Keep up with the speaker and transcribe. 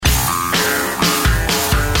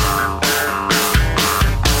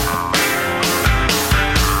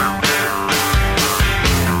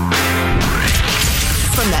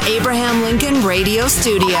radio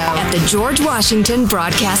studio at the George Washington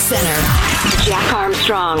Broadcast Center. Jack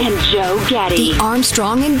Armstrong and Joe Getty. The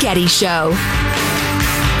Armstrong and Getty Show.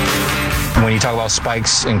 When you talk about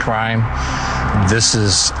spikes in crime, this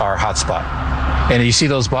is our hotspot. And you see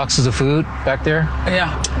those boxes of food back there?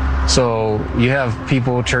 Yeah. So you have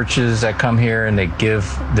people, churches that come here and they give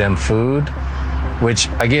them food, which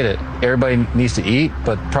I get it. Everybody needs to eat,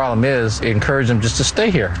 but the problem is it encourages them just to stay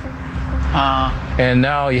here. And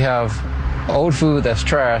now you have old food that's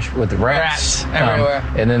trash with rats everywhere.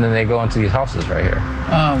 And then they go into these houses right here.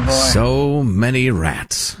 Oh, boy. So many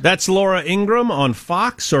rats. That's Laura Ingraham on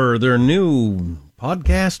Fox or their new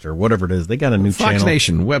podcast or whatever it is. They got a new channel. Fox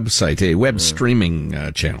Nation website, a web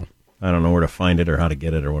streaming channel. I don't know where to find it or how to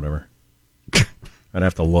get it or whatever. I'd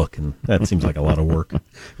have to look, and that seems like a lot of work.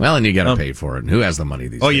 Well, and you got to pay for it. And who has the money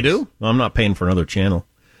these days? Oh, you do? Well, I'm not paying for another channel.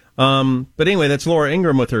 But anyway, that's Laura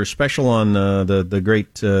Ingraham with her special on the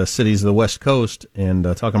great cities of the West Coast and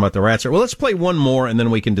talking about the rats. Well, let's play one more, and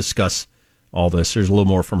then we can discuss all this. There's a little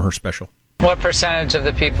more from her special. What percentage of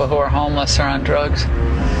the people who are homeless are on drugs?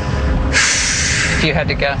 If you had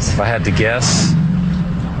to guess. If I had to guess,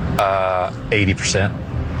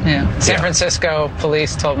 80%. Yeah. San Francisco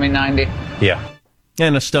police told me 90. Yeah.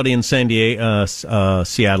 And a study in San Diego,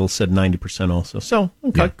 Seattle said 90% also. So,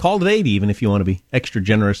 okay, call it 80 even if you want to be extra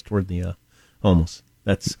generous toward the homeless.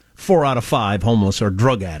 That's 4 out of 5 homeless are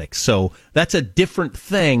drug addicts. So that's a different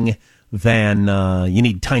thing than you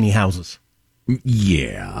need tiny houses.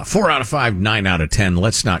 Yeah, 4 out of 5, 9 out of 10.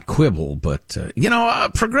 Let's not quibble, but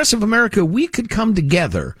progressive America, we could come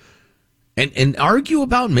together and argue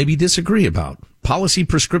about, maybe disagree about policy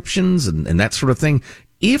prescriptions and that sort of thing.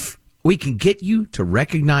 If we can get you to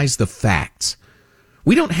recognize the facts,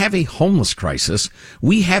 we don't have a homeless crisis.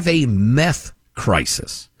 We have a meth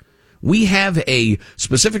crisis. We have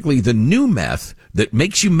specifically the new meth that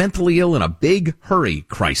makes you mentally ill in a big hurry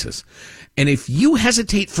crisis. And if you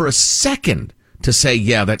hesitate for a second to say,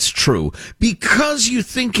 yeah, that's true, because you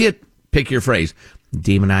think it, pick your phrase,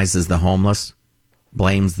 demonizes the homeless,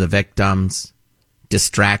 blames the victims,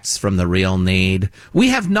 distracts from the real need, we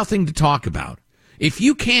have nothing to talk about. If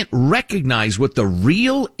you can't recognize what the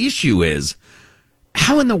real issue is,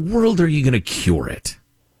 how in the world are you going to cure it?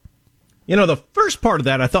 You know, the first part of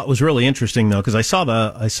that I thought was really interesting, though, because I saw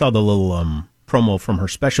the little promo from her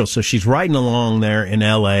special. So she's riding along there in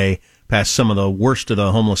L.A., past some of the worst of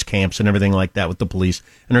the homeless camps and everything like that with the police.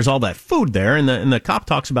 And there's all that food there. And the cop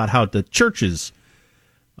talks about how the churches,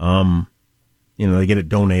 they get it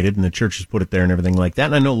donated and the churches put it there and everything like that.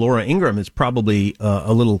 And I know Laura Ingraham is probably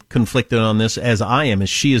a little conflicted on this, as I am, as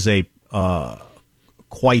she is a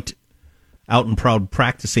quite out and proud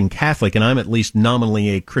practicing Catholic, and I'm at least nominally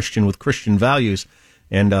a Christian with Christian values.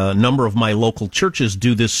 And a number of my local churches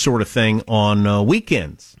do this sort of thing on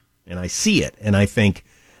weekends. And I see it, and I think,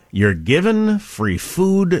 you're giving free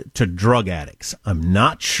food to drug addicts. I'm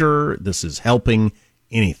not sure this is helping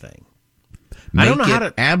anything. I don't know how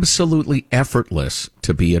to absolutely effortless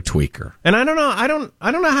to be a tweaker. And I don't know.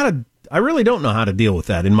 I really don't know how to deal with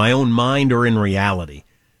that in my own mind or in reality.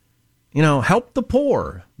 Help the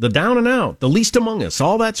poor, the down and out, the least among us,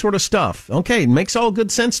 all that sort of stuff. Okay, it makes all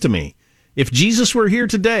good sense to me. If Jesus were here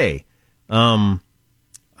today, I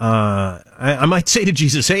might say to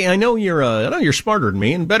Jesus, "Hey, I know you're smarter than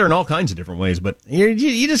me and better in all kinds of different ways, but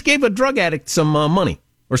you just gave a drug addict some money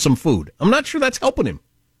or some food. I'm not sure that's helping him."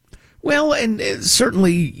 Well, and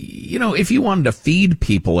certainly, if you wanted to feed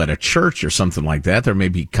people at a church or something like that, there may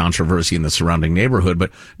be controversy in the surrounding neighborhood, but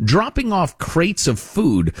dropping off crates of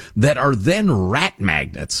food that are then rat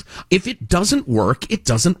magnets, if it doesn't work, it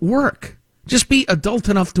doesn't work. Just be adult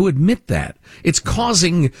enough to admit that. It's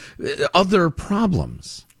causing other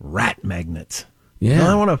problems. Rat magnets. Yeah.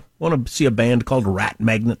 Well, I want to see a band called Rat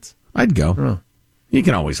Magnets. I'd go. You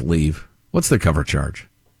can always leave. What's the cover charge?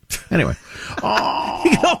 Anyway. You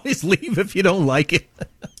can always leave if you don't like it.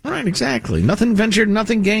 Right, exactly. Nothing ventured,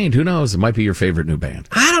 nothing gained. Who knows? It might be your favorite new band.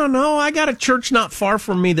 I don't know. I got a church not far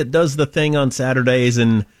from me that does the thing on Saturdays,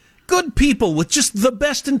 and good people with just the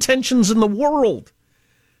best intentions in the world.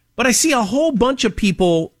 But I see a whole bunch of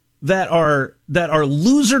people that are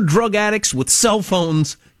loser drug addicts with cell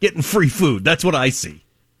phones getting free food. That's what I see.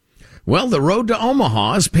 Well, the road to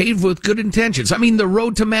Omaha is paved with good intentions. I mean, the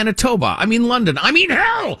road to Manitoba. I mean, London. I mean,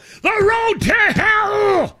 hell! The road to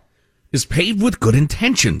hell is paved with good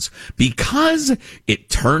intentions because it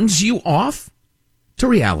turns you off to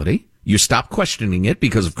reality. You stop questioning it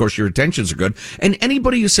because, of course, your intentions are good. And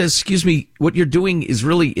anybody who says, excuse me, what you're doing is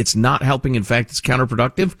really, it's not helping. In fact, it's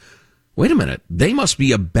counterproductive. wait a minute, they must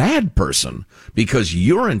be a bad person because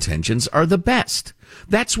your intentions are the best.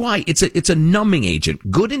 That's why it's a numbing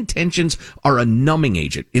agent. Good intentions are a numbing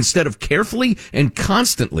agent. Instead of carefully and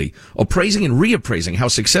constantly appraising and reappraising how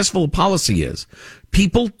successful a policy is,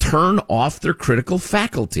 people turn off their critical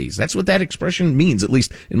faculties. That's what that expression means, at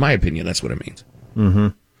least in my opinion. That's what it means. Mm-hmm.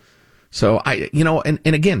 So and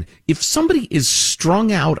again, if somebody is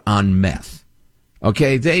strung out on meth,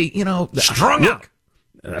 okay,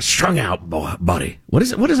 strung out, buddy. What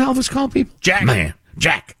is it? What does Elvis call people?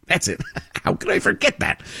 Jack. That's it. How could I forget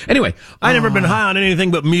that? Anyway, I never been high on anything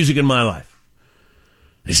but music in my life.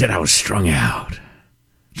 They said I was strung out.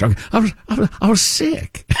 I was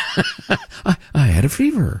sick. I had a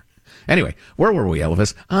fever. Anyway, where were we,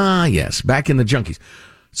 Elvis? Yes, back in the junkies.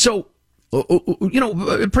 So,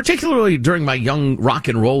 particularly during my young rock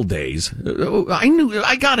and roll days, I knew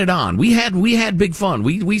I got it on. We had big fun.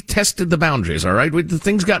 We tested the boundaries. All right,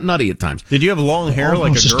 things got nutty at times. Did you have long hair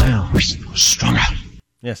like a girl? Strung out.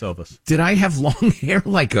 Yes, Elvis. Did I have long hair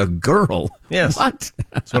like a girl? Yes. What?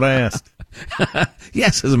 That's what I asked.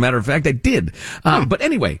 Yes, as a matter of fact, I did. But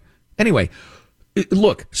anyway,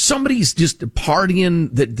 look, somebody's just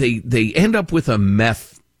partying that they end up with a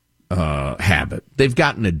meth habit. They've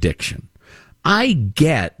got an addiction. I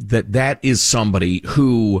get that is somebody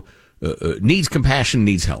who needs compassion,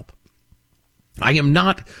 needs help. I am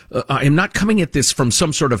not coming at this from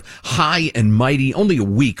some sort of high and mighty, only a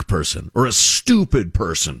weak person or a stupid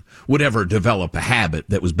person would ever develop a habit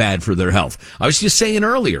that was bad for their health. I was just saying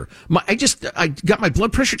earlier, I got my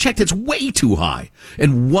blood pressure checked. It's way too high.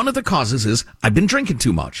 And one of the causes is I've been drinking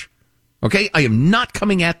too much. Okay? I am not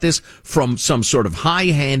coming at this from some sort of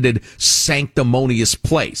high-handed, sanctimonious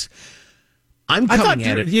place. I'm coming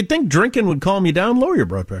at it. You'd think drinking would calm you down, lower your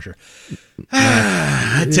blood pressure.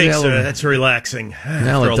 That's relaxing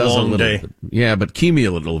after a long day. Yeah, but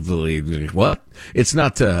cumulatively, what? It's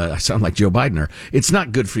not, I sound like Joe Biden. It's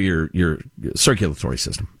not good for your circulatory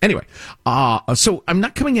system. Anyway, so I'm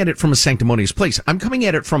not coming at it from a sanctimonious place. I'm coming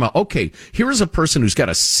at it from here is a person who's got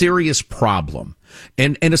a serious problem.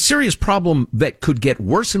 And a serious problem that could get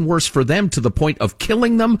worse and worse for them to the point of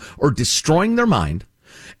killing them or destroying their mind.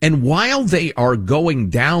 And while they are going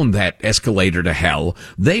down that escalator to hell,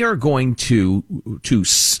 they are going to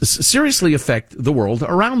seriously affect the world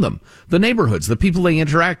around them, the neighborhoods, the people they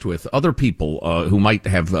interact with, other people who might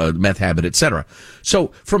have a meth habit, etc. So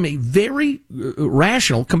from a very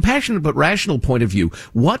rational, compassionate but rational point of view,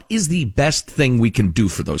 what is the best thing we can do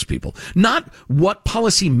for those people? Not what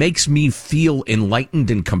policy makes me feel enlightened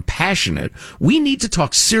and compassionate. We need to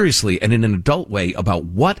talk seriously and in an adult way about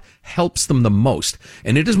what helps them the most.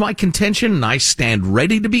 And it is my contention, and I stand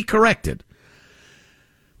ready to be corrected,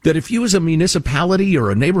 that if you as a municipality or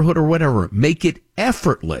a neighborhood or whatever make it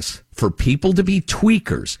effortless for people to be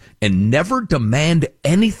tweakers and never demand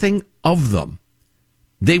anything of them,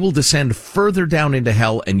 they will descend further down into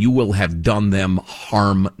hell and you will have done them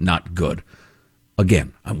harm, not good.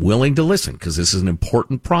 Again, I'm willing to listen because this is an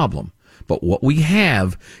important problem. But what we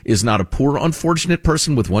have is not a poor, unfortunate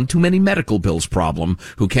person with one too many medical bills problem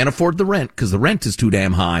who can't afford the rent because the rent is too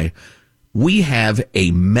damn high. We have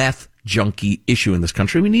a meth junkie issue in this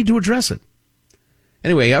country. We need to address it.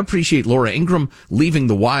 Anyway, I appreciate Laura Ingraham leaving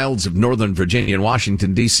the wilds of Northern Virginia and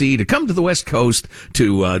Washington, D.C. to come to the West Coast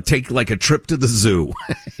to take like a trip to the zoo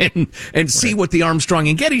and see what the Armstrong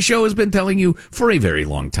and Getty show has been telling you for a very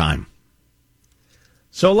long time.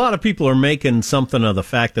 So a lot of people are making something of the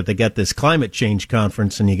fact that they got this climate change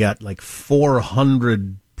conference and you got like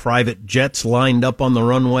 400 private jets lined up on the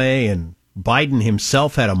runway, and Biden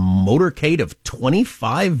himself had a motorcade of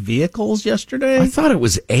 25 vehicles yesterday. I thought it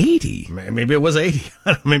was 80. Maybe it was 80.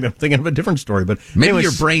 Maybe I'm thinking of a different story, but maybe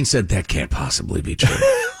your brain said that can't possibly be true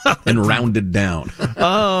and rounded down.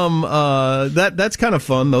 That's kind of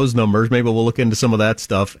fun, those numbers. Maybe we'll look into some of that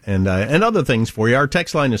stuff and other things for you. Our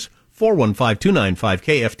text line is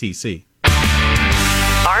 415-295-KFTC.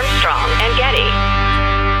 Armstrong and Getty.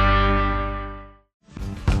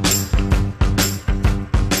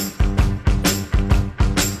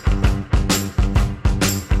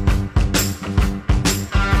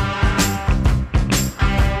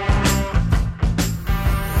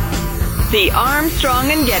 The Armstrong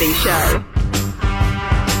and Getty Show.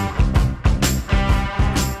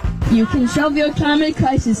 You can shove your climate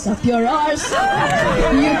crisis up your arse.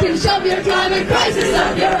 You can shove your climate crisis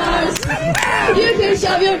up your arse. You can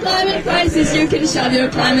shove your climate crisis. You can shove your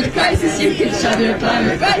climate crisis. You can shove your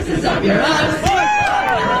climate crisis up your arse.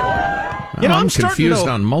 You know, I'm confused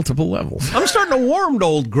on multiple levels. I'm starting to warm to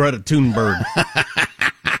old Greta Thunberg.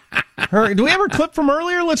 Do we ever clip from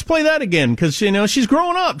earlier? Let's play that again, because, she's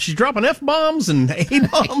growing up. She's dropping F-bombs and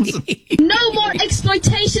A-bombs. No more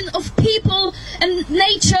exploitation of people and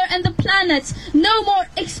nature and the planet. No more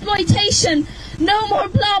exploitation. No more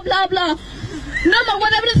blah, blah, blah. No more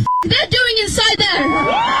whatever the they're doing inside there.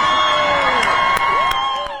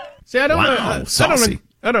 See,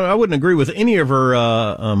 I wouldn't agree with any of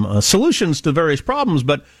her solutions to various problems,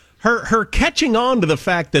 but her catching on to the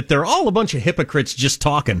fact that they're all a bunch of hypocrites just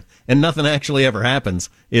talking and nothing actually ever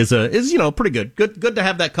happens is pretty good. Good to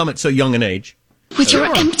have that come at so young an age. With your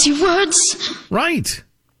empty words. Right.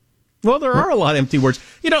 Well, there are a lot of empty words.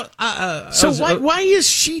 So why is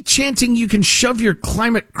she chanting, "You can shove your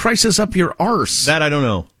climate crisis up your arse"? That I don't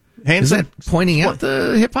know. Hanson, is that pointing out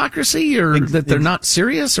the hypocrisy, or that they're not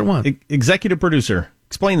serious, or what? Executive producer,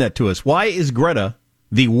 explain that to us. Why is Greta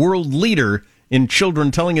the world leader in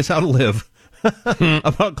children telling us how to live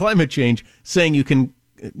about climate change, saying you can...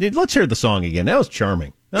 Let's hear the song again. That was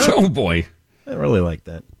charming. Oh, boy. I really like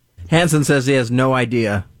that. Hanson says he has no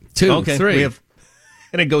idea. 2, 3.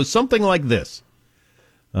 And it goes something like this.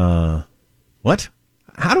 What?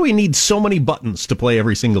 How do we need so many buttons to play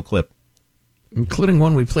every single clip? Including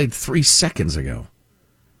one we played 3 seconds ago.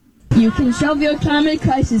 You can shove your climate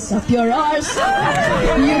crisis up your arse.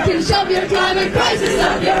 You can shove your climate crisis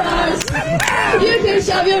up your arse. You can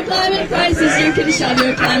shove your climate crisis. You can shove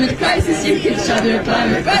your climate crisis. You can shove your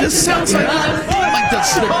climate crisis. This sounds like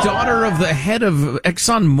the daughter of the head of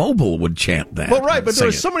ExxonMobil would chant that. Well, right, but there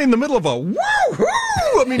was somebody in the middle of a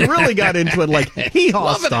woo-hoo. I mean, really got into it like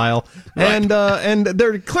hee-haw style. Right. And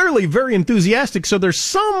they're clearly very enthusiastic, so there's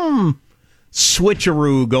some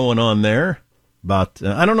switcheroo going on there. But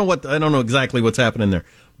I don't know exactly what's happening there.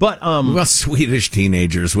 But well, Swedish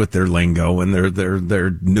teenagers with their lingo and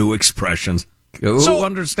their new expressions. Who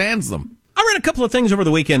understands them? I read a couple of things over the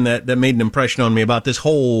weekend that made an impression on me about this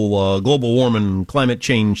whole global warming, climate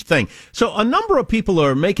change thing. So a number of people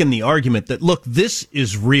are making the argument that, look, this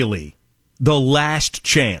is really the last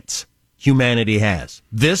chance humanity has.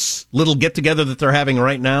 This little get-together that they're having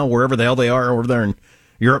right now, wherever the hell they are over there in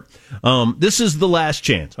Europe, this is the last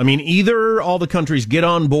chance. I mean, either all the countries get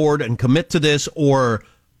on board and commit to this, or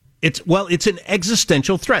it's an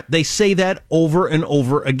existential threat. They say that over and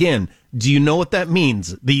over again. Do you know what that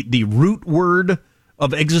means? The root word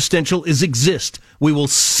of existential is exist. We will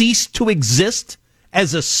cease to exist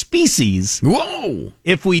as a species. Whoa!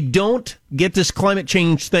 If we don't get this climate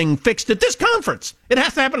change thing fixed at this conference. It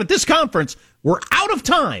has to happen at this conference. We're out of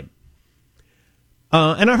time.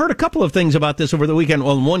 And I heard a couple of things about this over the weekend.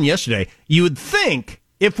 Well, one yesterday. You would think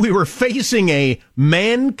if we were facing a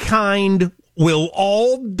mankind will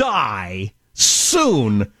all die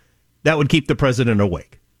soon, that would keep the president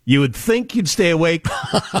awake. You would think you'd stay awake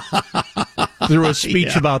through a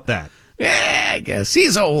speech about that. Yeah, I guess.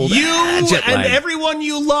 He's old. You and everyone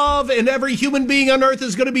you love and every human being on earth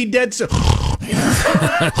is going to be dead soon. What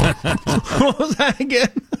was that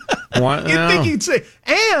again? You'd think you'd say.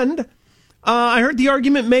 And... I heard the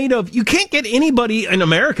argument made of you can't get anybody in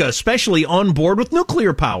America, especially, on board with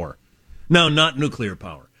nuclear power. No, not nuclear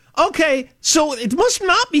power. Okay, so it must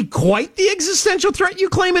not be quite the existential threat you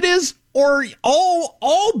claim it is, or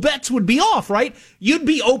all bets would be off, right? You'd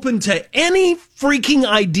be open to any freaking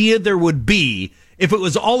idea there would be if it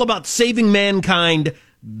was all about saving mankind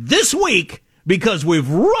this week because we've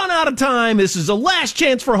run out of time. This is the last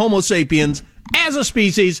chance for Homo sapiens as a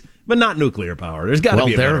species. But not nuclear power. There's got to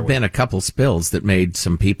be a better way. Well, there have been a couple spills that made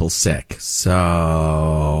some people sick.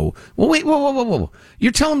 So, wait, whoa.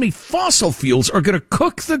 You're telling me fossil fuels are going to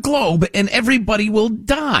cook the globe and everybody will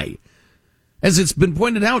die? As it's been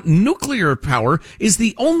pointed out, nuclear power is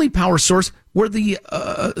the only power source where the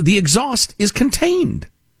exhaust is contained.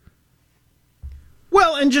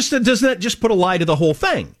 Well, and doesn't that just put a lie to the whole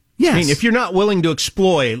thing? Yes. I mean, if you're not willing to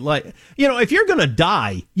exploit, if you're going to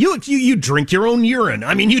die, you drink your own urine.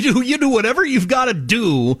 I mean, you do whatever you've got to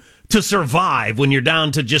do to survive when you're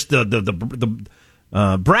down to just the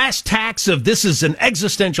brass tacks of this is an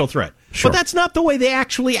existential threat. Sure. But that's not the way they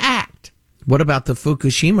actually act. What about the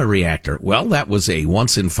Fukushima reactor? Well, that was a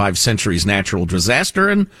once in 5 centuries natural disaster.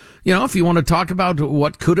 And, if you want to talk about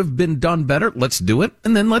what could have been done better, let's do it.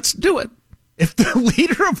 And then let's do it. If the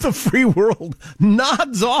leader of the free world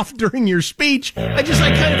nods off during your speech, I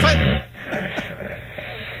kind of find...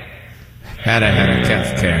 Had a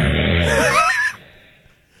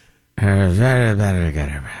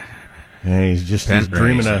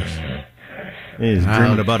He's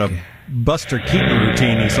dreaming about a Buster Keaton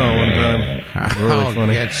routine he saw one time. Really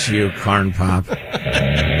funny. Get you, Corn Pop.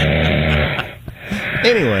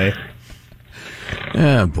 Anyway.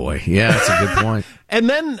 Oh, boy. Yeah, that's a good point. And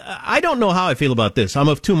then, I don't know how I feel about this. I'm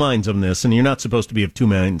of two minds on this, and you're not supposed to be of two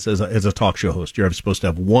minds as a talk show host. You're supposed to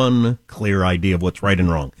have one clear idea of what's right and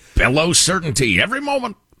wrong. Bellow certainty every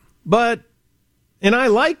moment. And I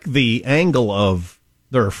like the angle of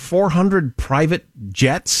there are 400 private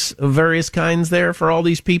jets of various kinds there for all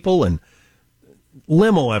these people, and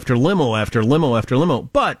limo after limo after limo after limo.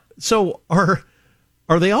 But, so, are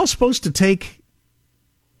they all supposed to take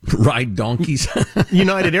ride donkeys?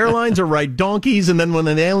 United Airlines or ride donkeys, and then when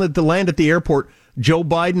they land at the airport, Joe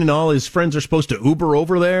Biden and all his friends are supposed to Uber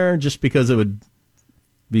over there just because it would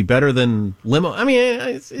be better than limo? I mean,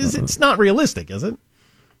 it's not realistic, is it?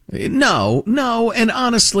 No, and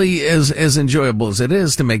honestly, as enjoyable as it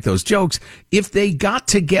is to make those jokes, if they got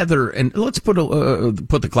together and let's put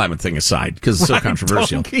the climate thing aside because it's so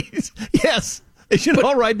controversial. Donkeys. Yes, they should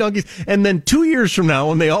all ride donkeys, and then 2 years from now,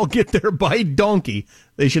 when they all get there by donkey,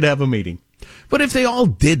 they should have a meeting. But if they all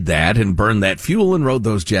did that and burned that fuel and rode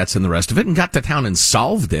those jets and the rest of it and got to town and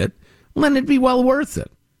solved it, well, then it'd be well worth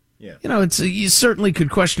it. Yeah, you certainly could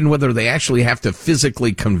question whether they actually have to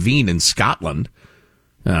physically convene in Scotland.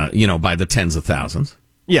 By the tens of thousands.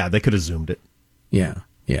 Yeah, they could have zoomed it. Yeah.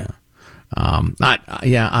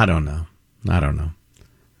 I don't know.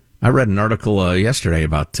 I read an article yesterday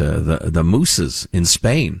about the mooses in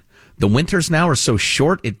Spain. The winters now are so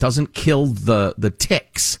short it doesn't kill the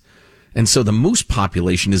ticks, and so the moose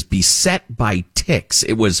population is beset by ticks.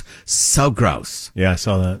 It was so gross. Yeah, I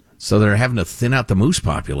saw that. So they're having to thin out the moose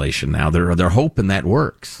population now. They're hoping that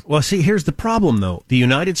works. Well, see, here's the problem though: the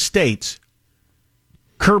United States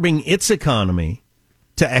curbing its economy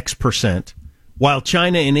to X%, while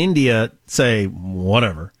China and India say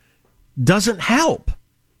whatever, doesn't help.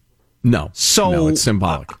 No, so it's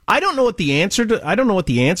symbolic. I don't know what the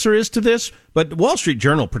answer is to this, but Wall Street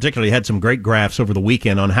Journal particularly had some great graphs over the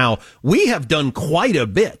weekend on how we have done quite a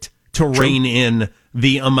bit to rein in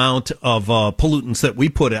the amount of pollutants that we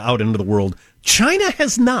put out into the world. China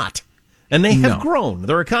has not. And they have grown.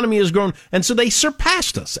 Their economy has grown. And so they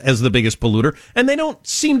surpassed us as the biggest polluter. And they don't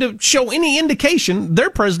seem to show any indication. Their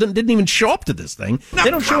president didn't even show up to this thing. They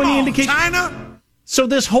don't show any indication. China? So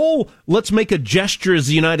this whole, let's make a gesture as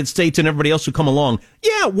the United States and everybody else will come along.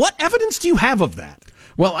 Yeah, what evidence do you have of that?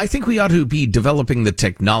 Well, I think we ought to be developing the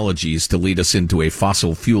technologies to lead us into a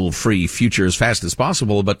fossil fuel-free future as fast as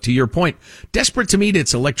possible. But to your point, desperate to meet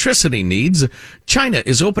its electricity needs, China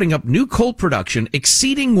is opening up new coal production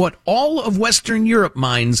exceeding what all of Western Europe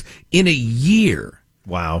mines in a year.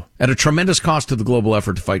 Wow. At a tremendous cost to the global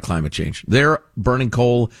effort to fight climate change. They're burning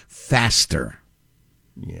coal faster.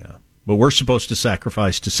 Yeah. But we're supposed to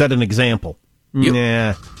sacrifice to set an example. Yep.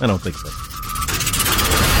 Nah, I don't think so.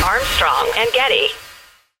 Armstrong and Getty.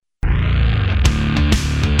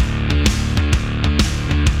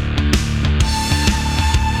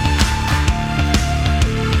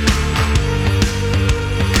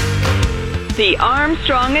 The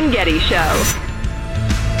Armstrong and Getty Show.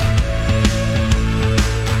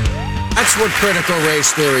 That's what critical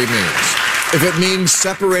race theory means. If it means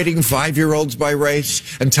separating 5-year-olds by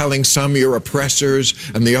race and telling some you're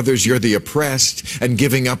oppressors and the others you're the oppressed and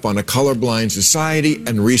giving up on a colorblind society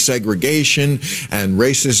and resegregation and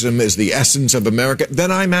racism is the essence of America,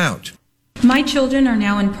 then I'm out. My children are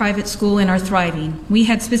now in private school and are thriving. We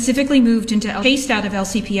had specifically chased out of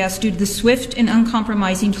LCPS due to the swift and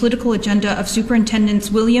uncompromising political agenda of Superintendents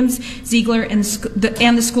Williams, Ziegler, and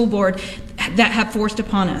the school board that have forced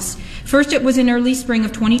upon us. First, it was in early spring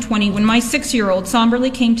of 2020 when my 6-year-old somberly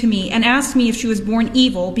came to me and asked me if she was born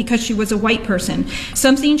evil because she was a white person,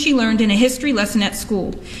 something she learned in a history lesson at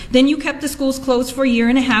school. Then you kept the schools closed for a year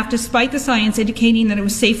and a half despite the science indicating that it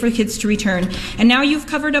was safe for kids to return. And now you've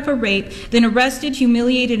covered up a rape, then arrested,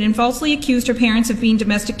 humiliated, and falsely accused her parents of being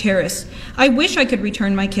domestic terrorists. I wish I could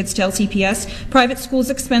return my kids to LCPS. Private school is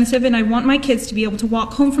expensive, and I want my kids to be able to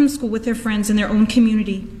walk home from school with their friends in their own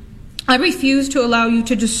community. I refuse to allow you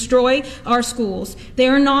to destroy our schools. They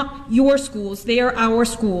are not your schools. They are our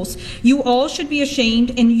schools. You all should be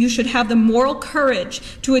ashamed, and you should have the moral courage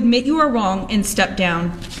to admit you are wrong and step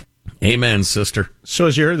down. Amen, sister. So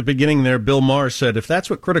as you heard at the beginning there, Bill Maher said, if that's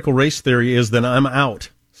what critical race theory is, then I'm out.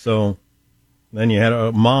 So then you had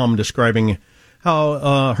a mom describing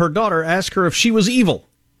how her daughter asked her if she was evil.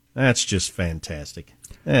 That's just fantastic.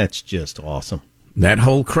 That's just awesome. That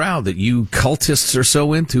whole crowd that you cultists are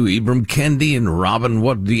so into, Ibram Kendi and Robin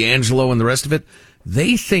DiAngelo and the rest of it,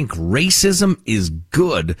 they think racism is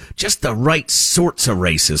good, just the right sorts of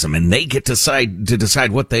racism, and they get to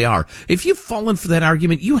decide what they are. If you've fallen for that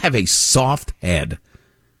argument, you have a soft head.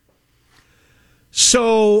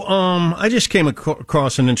 So, I just came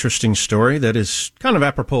across an interesting story that is kind of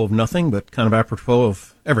apropos of nothing, but kind of apropos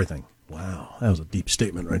of everything. Wow, that was a deep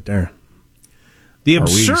statement right there. The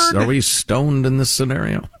absurd... Are we stoned in this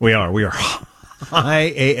scenario? We are high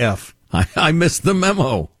AF. I missed the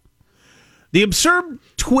memo. The absurd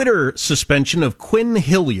Twitter suspension of Quinn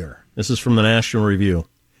Hillier. This is from the National Review.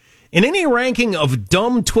 In any ranking of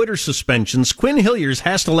dumb Twitter suspensions, Quinn Hillier's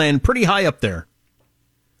has to land pretty high up there.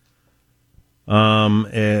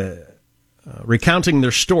 Recounting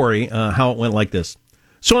their story, how it went like this.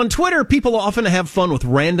 So on Twitter, people often have fun with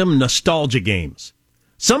random nostalgia games.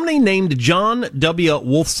 Somebody named John W.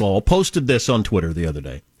 Wolfsall posted this on Twitter the other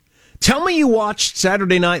day. Tell me you watched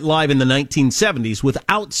Saturday Night Live in the 1970s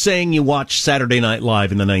without saying you watched Saturday Night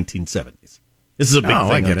Live in the 1970s. This is a big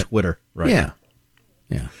thing on Twitter. Right?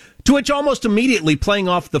 Yeah. To which almost immediately, playing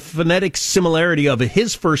off the phonetic similarity of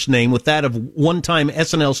his first name with that of one-time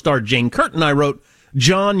SNL star Jane Curtin, I wrote,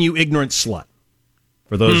 John, you ignorant slut.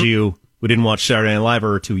 For those of you who didn't watch Saturday Night Live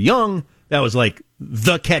or are too young, that was like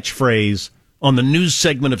the catchphrase on the news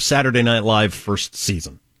segment of Saturday Night Live first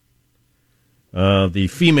season. The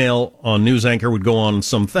female news anchor would go on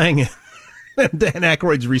something, and Dan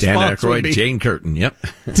Aykroyd's response would be... Jane Curtin, yep.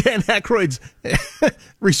 Dan Aykroyd's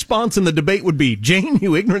response in the debate would be, Jane,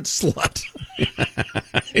 you ignorant slut.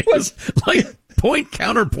 It was like point,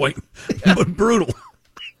 counterpoint, but brutal.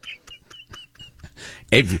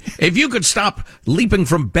 If you could stop leaping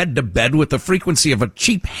from bed to bed with the frequency of a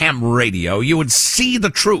cheap ham radio, you would see the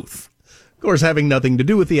truth. Of course, having nothing to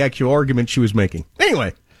do with the actual argument she was making.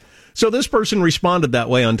 Anyway, so this person responded that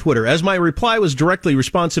way on Twitter. As my reply was directly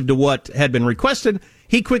responsive to what had been requested,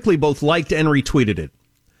 he quickly both liked and retweeted it.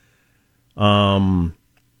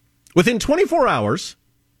 Within 24 hours,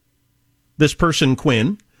 this person,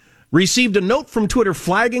 Quinn, received a note from Twitter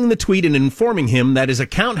flagging the tweet and informing him that his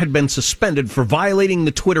account had been suspended for violating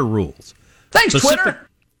the Twitter rules. Thanks, Twitter!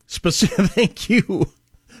 Thank you.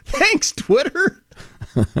 Thanks, Twitter!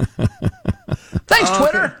 Thanks,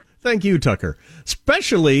 Twitter! Thank you, Tucker.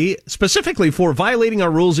 Specifically for violating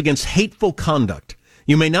our rules against hateful conduct.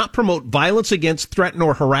 You may not promote violence against, threaten,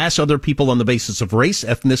 or harass other people on the basis of race,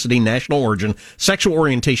 ethnicity, national origin, sexual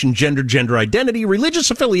orientation, gender identity,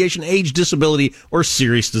 religious affiliation, age, disability, or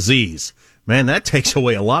serious disease. Man, that takes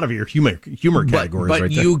away a lot of your humor categories right there.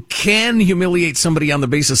 But you can humiliate somebody on the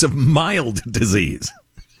basis of mild disease.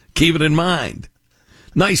 Keep it in mind.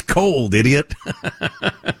 Nice cold, idiot.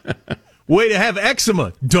 Way to have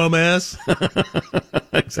eczema, dumbass.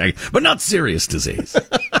 Exactly. But not serious disease.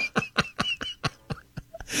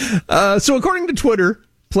 So according to Twitter,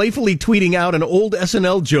 playfully tweeting out an old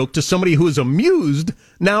SNL joke to somebody who is amused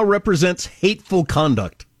now represents hateful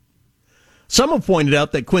conduct. Some have pointed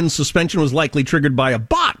out that Quinn's suspension was likely triggered by a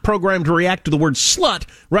bot programmed to react to the word slut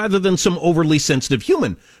rather than some overly sensitive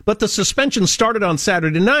human. But the suspension started on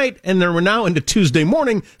Saturday night, and they were now into Tuesday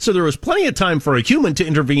morning, so there was plenty of time for a human to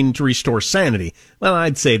intervene to restore sanity. Well,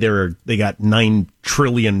 I'd say they got 9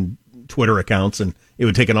 trillion Twitter accounts, and it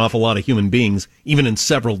would take an awful lot of human beings, even in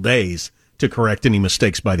several days, to correct any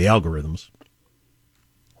mistakes by the algorithms.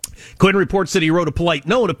 Quinn reports that he wrote a polite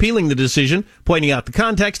note appealing the decision, pointing out the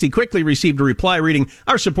context. He quickly received a reply reading,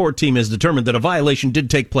 "Our support team has determined that a violation did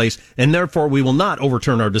take place, and therefore we will not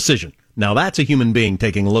overturn our decision." Now that's a human being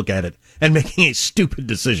taking a look at it and making a stupid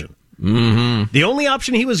decision. Mm-hmm. The only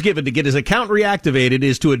option he was given to get his account reactivated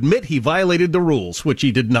is to admit he violated the rules, which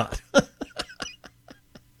he did not.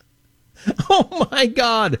 Oh, my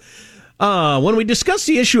God. When we discuss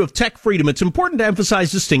the issue of tech freedom, it's important to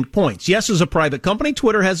emphasize distinct points. Yes, as a private company,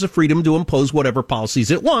 Twitter has the freedom to impose whatever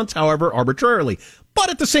policies it wants, however arbitrarily.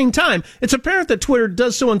 But at the same time, it's apparent that Twitter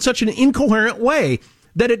does so in such an incoherent way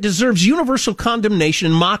that it deserves universal condemnation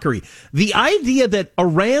and mockery. The idea that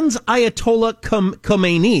Iran's Ayatollah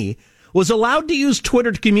Khomeini was allowed to use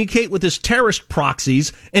Twitter to communicate with his terrorist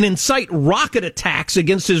proxies and incite rocket attacks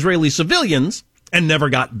against Israeli civilians and never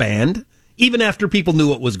got banned, even after people knew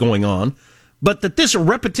what was going on, but that this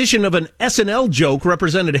repetition of an SNL joke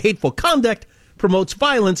represented hateful conduct, promotes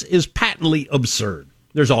violence, is patently absurd.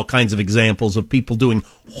 There's all kinds of examples of people doing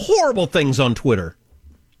horrible things on Twitter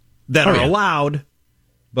that are allowed,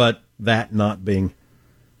 but that not being.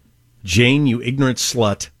 Jane, you ignorant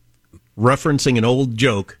slut, referencing an old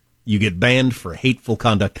joke, you get banned for hateful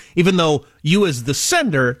conduct, even though you as the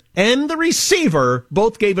sender and the receiver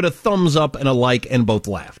both gave it a thumbs up and a like and both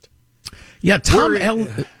laughed. Yeah, Tom L.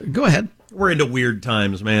 Go ahead. We're into weird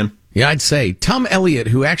times, man. Yeah, I'd say. Tom Elliott,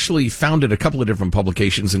 who actually founded a couple of different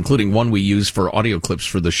publications, including one we use for audio clips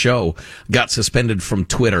for the show, got suspended from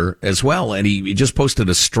Twitter as well. And he just posted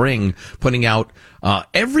a string pointing out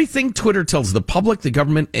everything Twitter tells the public, the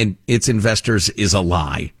government, and its investors is a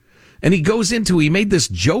lie. And he made this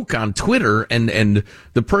joke on Twitter, and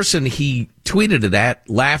the person he tweeted it at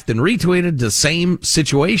laughed and retweeted the same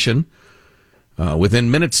situation. Within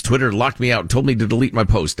minutes, Twitter locked me out and told me to delete my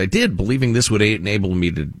post. I did, believing this would enable me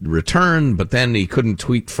to return, but then he couldn't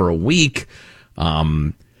tweet for a week.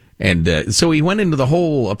 So he went into the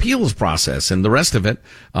whole appeals process and the rest of it.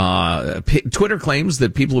 Twitter claims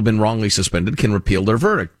that people who have been wrongly suspended can appeal their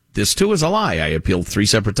verdict. This, too, is a lie. I appealed 3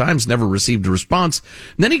 separate times, never received a response.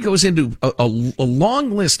 And then he goes into a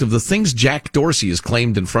long list of the things Jack Dorsey has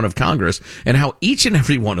claimed in front of Congress and how each and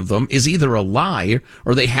every one of them is either a lie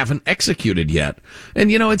or they haven't executed yet.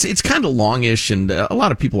 And, it's kind of longish, and a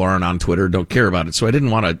lot of people aren't on Twitter, don't care about it. So I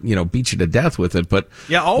didn't want to, beat you to death with it. But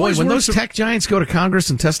yeah, always when those tech giants go to Congress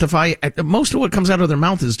and testify, most of what comes out of their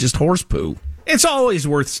mouth is just horse poo. It's always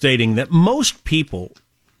worth stating that most people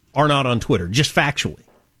are not on Twitter, just factually.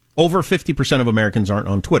 Over 50% of Americans aren't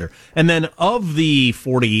on Twitter. And then of the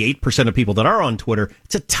 48% of people that are on Twitter,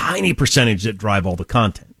 it's a tiny percentage that drive all the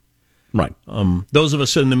content. Right. Those of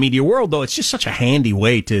us in the media world, though, it's just such a handy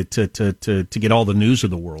way to get all the news of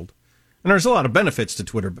the world. And there's a lot of benefits to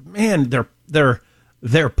Twitter, but man,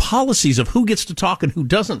 their policies of who gets to talk and who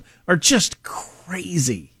doesn't are just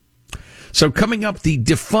crazy. So coming up, the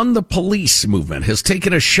Defund the Police movement has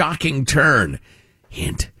taken a shocking turn.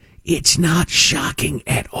 Hint. It's not shocking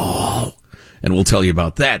at all. And we'll tell you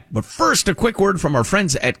about that. But first, a quick word from our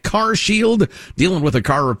friends at Car Shield. Dealing with a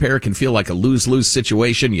car repair can feel like a lose-lose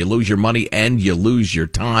situation. You lose your money and you lose your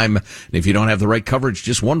time. And if you don't have the right coverage,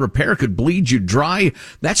 just one repair could bleed you dry.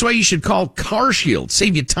 That's why you should call Car Shield.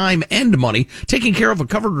 Save you time and money. Taking care of a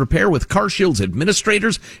covered repair with Car Shield's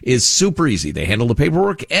administrators is super easy. They handle the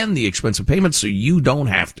paperwork and the expensive payments so you don't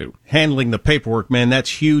have to. Handling the paperwork, man,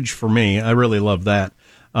 that's huge for me. I really love that.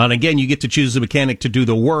 And again, you get to choose the mechanic to do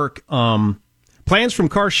the work. Plans from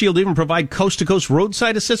Car Shield even provide coast-to-coast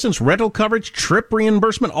roadside assistance, rental coverage, trip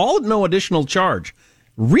reimbursement, all at no additional charge.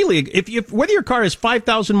 Really, if whether your car is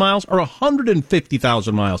 5,000 miles or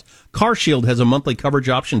 150,000 miles, Car Shield has a monthly coverage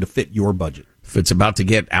option to fit your budget. If it's about to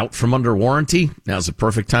get out from under warranty, now's the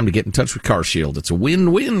perfect time to get in touch with Car Shield. It's a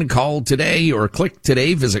win-win. Call today or click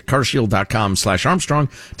today. Visit carshield.com/Armstrong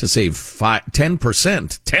to save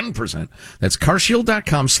 10%. 10%. That's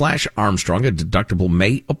carshield.com/Armstrong. A deductible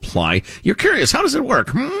may apply. You're curious, how does it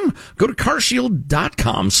work? Go to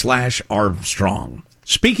carshield.com/Armstrong.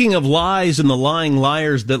 Speaking of lies and the lying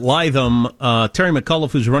liars that lie them, Terry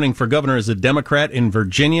McAuliffe, who's running for governor as a Democrat in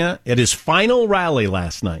Virginia, at his final rally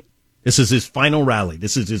last night. This is his final rally.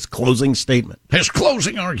 This is his closing statement. His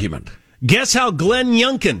closing argument. Guess how Glenn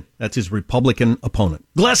Youngkin, that's his Republican opponent,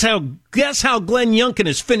 guess how Glenn Youngkin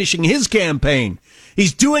is finishing his campaign.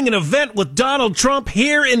 He's doing an event with Donald Trump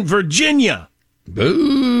here in Virginia.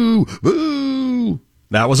 Boo! Boo!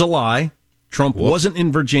 That was a lie. Trump wasn't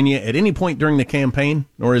in Virginia at any point during the campaign,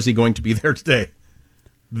 nor is he going to be there today.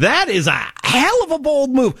 That is a hell of a bold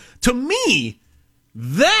move. To me,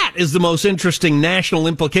 that is the most interesting national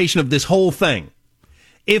implication of this whole thing.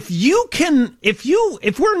 If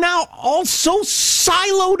we're now all so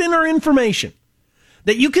siloed in our information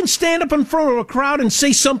that you can stand up in front of a crowd and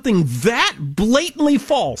say something that blatantly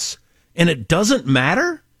false and it doesn't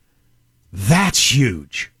matter, that's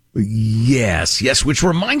huge. Yes, which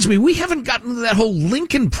reminds me, we haven't gotten to that whole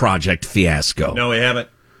Lincoln Project fiasco. No, we haven't.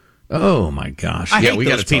 Oh, my gosh. I hate we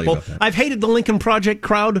those people. I've hated the Lincoln Project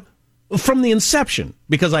crowd from the inception,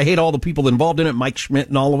 because I hate all the people involved in it, Mike Schmidt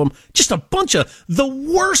and all of them. Just a bunch of the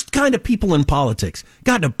worst kind of people in politics.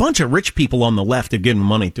 God, a bunch of rich people on the left have given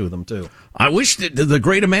money to them, too. I wish that the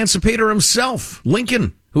great emancipator himself,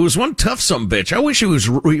 Lincoln, who was one tough sumbitch, I wish he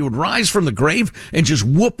would rise from the grave and just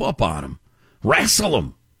whoop up on him, wrestle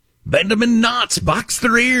him, bend them in knots, box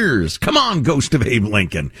their ears. Come on, ghost of Abe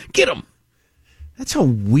Lincoln. Get him. That's a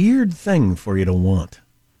weird thing for you to want.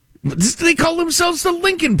 They call themselves the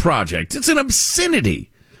Lincoln Project. It's an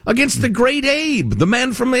obscenity against the great Abe, the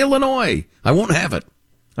man from Illinois. I won't have it.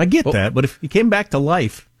 I get that, but if he came back to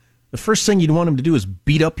life, the first thing you'd want him to do is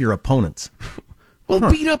beat up your opponents.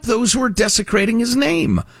 Beat up those who are desecrating his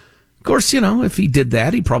name. Of course, if he did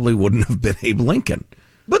that, he probably wouldn't have been Abe Lincoln.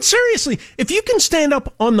 But seriously, if you can stand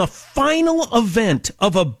up on the final event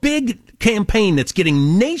of a big campaign that's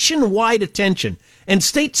getting nationwide attention and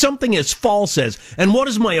state something as false as, and what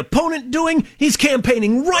is my opponent doing? He's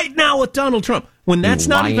campaigning right now with Donald Trump. When that's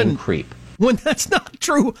not even creep. When that's not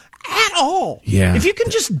true at all. Yeah. If you can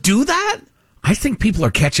just do that. I think people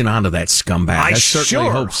are catching on to that scumbag. I certainly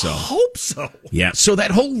sure hope so. Yeah. So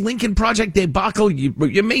that whole Lincoln Project debacle,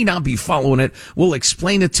 you may not be following it. We'll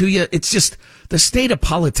explain it to you. It's just the state of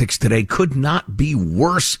politics today could not be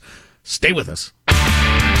worse. Stay with us.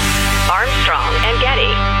 Armstrong and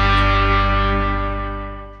Getty.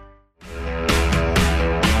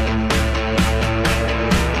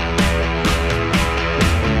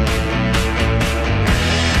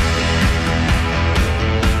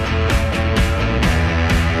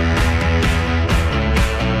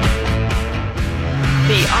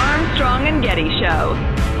 The Armstrong and Getty Show.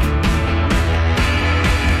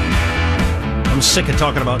 I'm sick of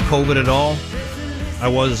talking about COVID at all. I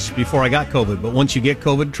was before I got COVID, but once you get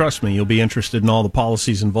COVID, trust me, you'll be interested in all the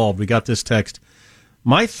policies involved. We got this text.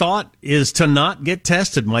 My thought is to not get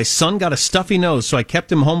tested. My son got a stuffy nose, so I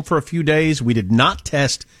kept him home for a few days. We did not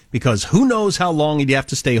test because who knows how long he'd have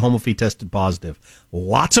to stay home if he tested positive.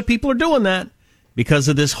 Lots of people are doing that. Because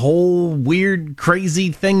of this whole weird,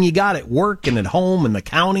 crazy thing you got at work and at home and the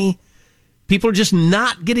county. People are just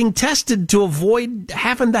not getting tested to avoid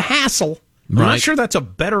having the hassle. I'm not sure that's a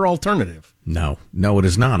better alternative. No, it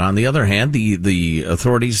is not. On the other hand, the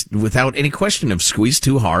authorities, without any question, have squeezed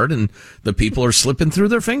too hard, and the people are slipping through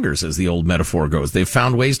their fingers, as the old metaphor goes. They've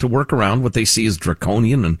found ways to work around what they see as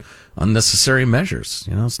draconian and unnecessary measures.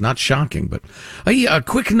 It's not shocking. But a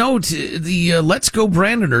quick note, the Let's Go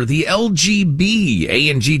Brandoner, the LGB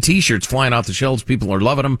A&G T-shirts flying off the shelves. People are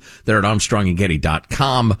loving them. They're at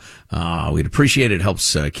ArmstrongandGetty.com. We'd appreciate it.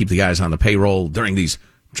 Helps keep the guys on the payroll during these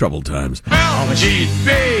troubled times.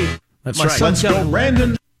 LGB! That's right. Let's go,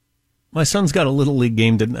 Brandon. My son's got a Little League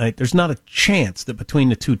game tonight. There's not a chance that between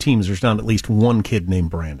the two teams there's not at least one kid named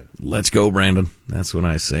Brandon. Let's go, Brandon. That's what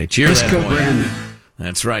I say. Cheers. Let's go, Brandon.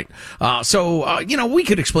 That's right. We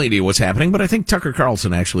could explain to you what's happening, but I think Tucker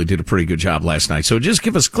Carlson actually did a pretty good job last night. So just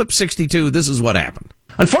give us clip 62. This is what happened.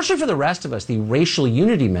 Unfortunately for the rest of us, the racial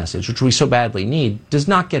unity message, which we so badly need, does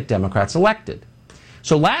not get Democrats elected.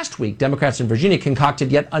 So last week, Democrats in Virginia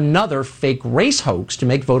concocted yet another fake race hoax to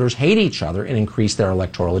make voters hate each other and increase their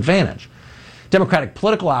electoral advantage. Democratic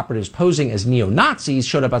political operatives posing as neo-Nazis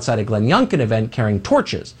showed up outside a Glenn Youngkin event carrying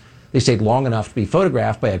torches. They stayed long enough to be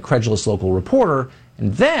photographed by a credulous local reporter,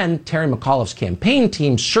 and then Terry McAuliffe's campaign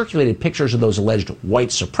team circulated pictures of those alleged white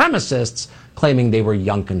supremacists claiming they were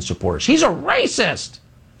Youngkin supporters. He's a racist!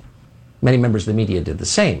 Many members of the media did the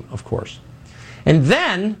same, of course. And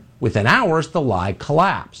then, within hours, the lie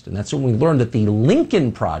collapsed. And that's when we learned that the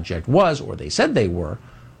Lincoln Project was, or they said they were,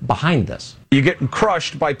 behind this. You're getting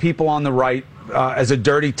crushed by people on the right as a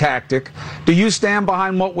dirty tactic. Do you stand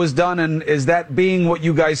behind what was done, and is that being what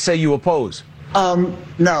you guys say you oppose?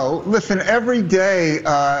 No. Listen, every day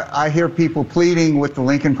I hear people pleading with the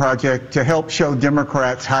Lincoln Project to help show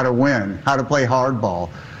Democrats how to win, how to play hardball.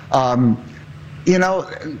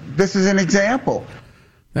 This is an example.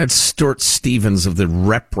 That's Stuart Stevens of the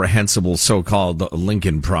reprehensible so-called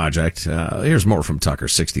Lincoln Project. Here's more from Tucker,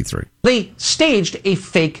 63. They staged a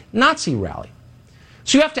fake Nazi rally.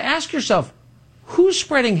 So you have to ask yourself, who's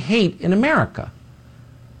spreading hate in America?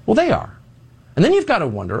 Well, they are. And then you've got to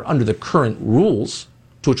wonder, under the current rules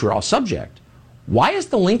to which we're all subject, why is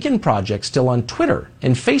the Lincoln Project still on Twitter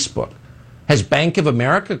and Facebook? Has Bank of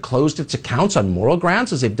America closed its accounts on moral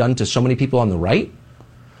grounds, as they've done to so many people on the right?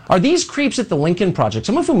 Are these creeps at the Lincoln Project,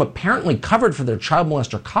 some of whom apparently covered for their child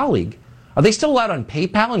molester colleague, are they still allowed on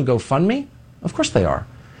PayPal and GoFundMe? Of course they are.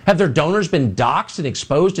 Have their donors been doxxed and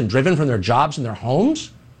exposed and driven from their jobs and their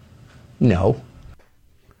homes? No.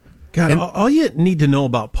 God, all you need to know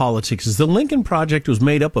about politics is the Lincoln Project was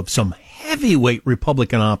made up of some heavyweight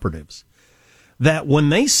Republican operatives that when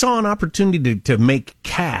they saw an opportunity to make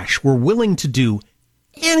cash were willing to do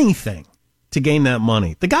anything to gain that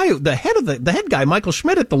money. The head guy, Michael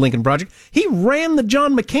Schmidt at the Lincoln Project, he ran the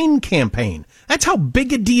John McCain campaign. That's how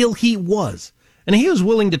big a deal he was. And he was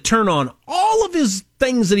willing to turn on all of his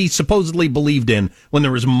things that he supposedly believed in when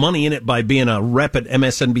there was money in it by being a rep at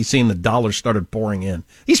MSNBC and the dollars started pouring in.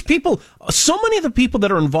 These people, so many of the people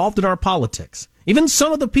that are involved in our politics, even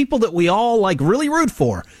some of the people that we all really root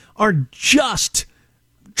for, are just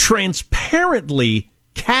transparently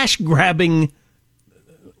cash-grabbing,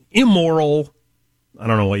 immoral, I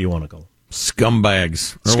don't know what you want to call them.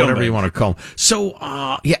 Scumbags, or whatever you want to call them. So,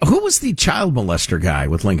 who was the child molester guy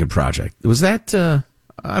with Lincoln Project? Was that,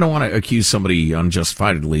 I don't want to accuse somebody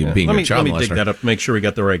unjustifiably of being a child molester. Let me dig that up, make sure we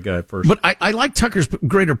got the right guy first. But I like Tucker's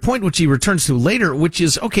greater point, which he returns to later, which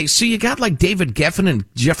is, okay, so you got David Geffen and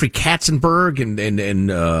Jeffrey Katzenberg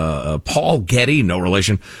and Paul Getty, no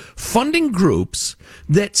relation, funding groups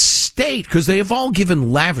that state, because they have all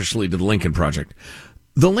given lavishly to the Lincoln Project,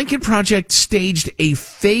 the Lincoln Project staged a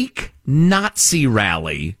fake Nazi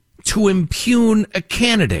rally to impugn a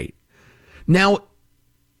candidate. Now,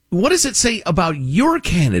 what does it say about your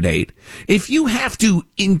candidate if you have to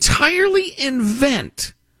entirely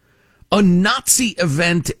invent a Nazi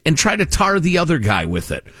event and try to tar the other guy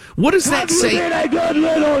with it? What does that say? Have you been a good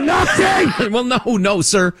little Nazi? Well, no,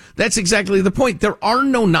 sir. That's exactly the point. There are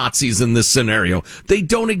no Nazis in this scenario. They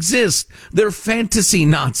don't exist. They're fantasy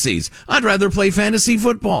Nazis. I'd rather play fantasy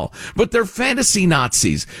football, but they're fantasy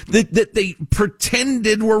Nazis that they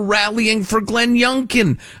pretended were rallying for Glenn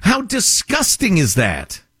Youngkin. How disgusting is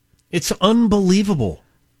that? It's unbelievable.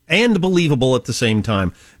 And believable at the same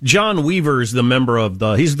time. John Weaver is one of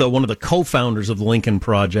the co-founders of the Lincoln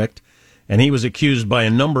Project, and he was accused by a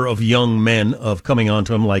number of young men of coming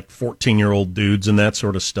onto him like 14-year-old dudes and that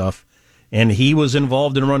sort of stuff. And he was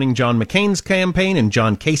involved in running John McCain's campaign and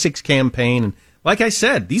John Kasich's campaign. And like I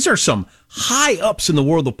said, these are some high-ups in the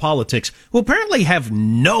world of politics who apparently have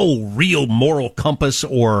no real moral compass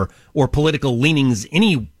or political leanings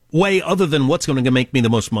any way other than what's going to make me the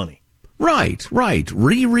most money. Right.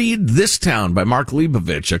 Reread This Town by Mark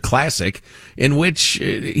Leibovich, a classic, in which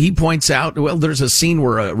he points out, well, there's a scene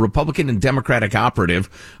where a Republican and Democratic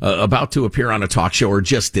operative about to appear on a talk show, or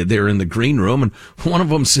just did, they're in the green room, and one of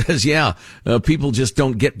them says, people just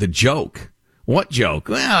don't get the joke. What joke?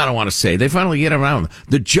 Well, I don't want to say. They finally get around.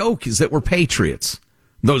 The joke is that we're patriots.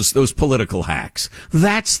 Those political hacks.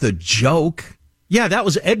 That's the joke. Yeah, that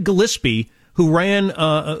was Ed Gillespie, who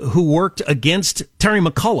worked against Terry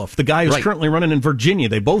McAuliffe, the guy who's currently running in Virginia.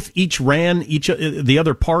 They both each ran the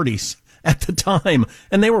other parties at the time,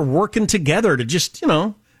 and they were working together to just,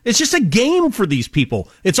 it's just a game for these people.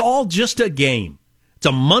 It's all just a game. It's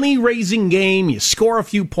a money-raising game. You score a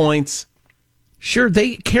few points. Sure,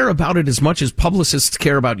 they care about it as much as publicists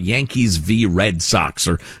care about Yankees v. Red Sox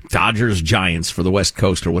or Dodgers Giants for the West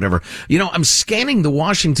Coast or whatever. I'm scanning the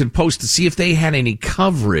Washington Post to see if they had any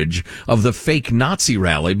coverage of the fake Nazi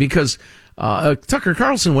rally because Tucker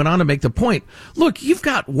Carlson went on to make the point, look, you've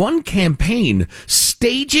got one campaign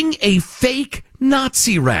staging a fake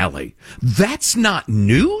Nazi rally. That's not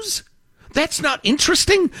news? That's not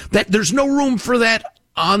interesting? That there's no room for that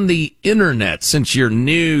on the internet, since your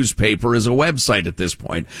newspaper is a website at this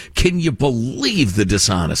point. Can you believe the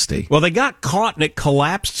dishonesty? Well, they got caught and it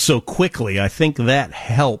collapsed so quickly. I think that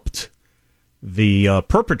helped the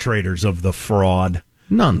perpetrators of the fraud.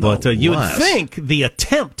 Nonetheless. But you would think the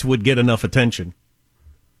attempt would get enough attention.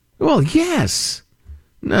 Well, yes.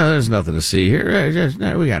 No, there's nothing to see here.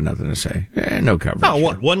 We got nothing to say. No coverage. Oh,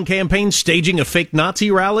 what? One campaign staging a fake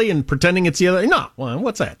Nazi rally and pretending it's the other? No. Well,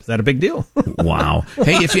 what's that? Is that a big deal? Wow.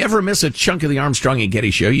 Hey, if you ever miss a chunk of the Armstrong and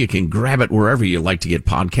Getty Show, you can grab it wherever you like to get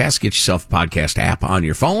podcasts. Get yourself a podcast app on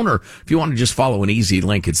your phone, or if you want to just follow an easy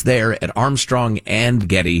link, it's there at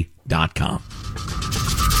armstrongandgetty.com.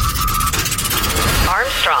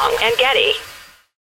 Armstrong and Getty.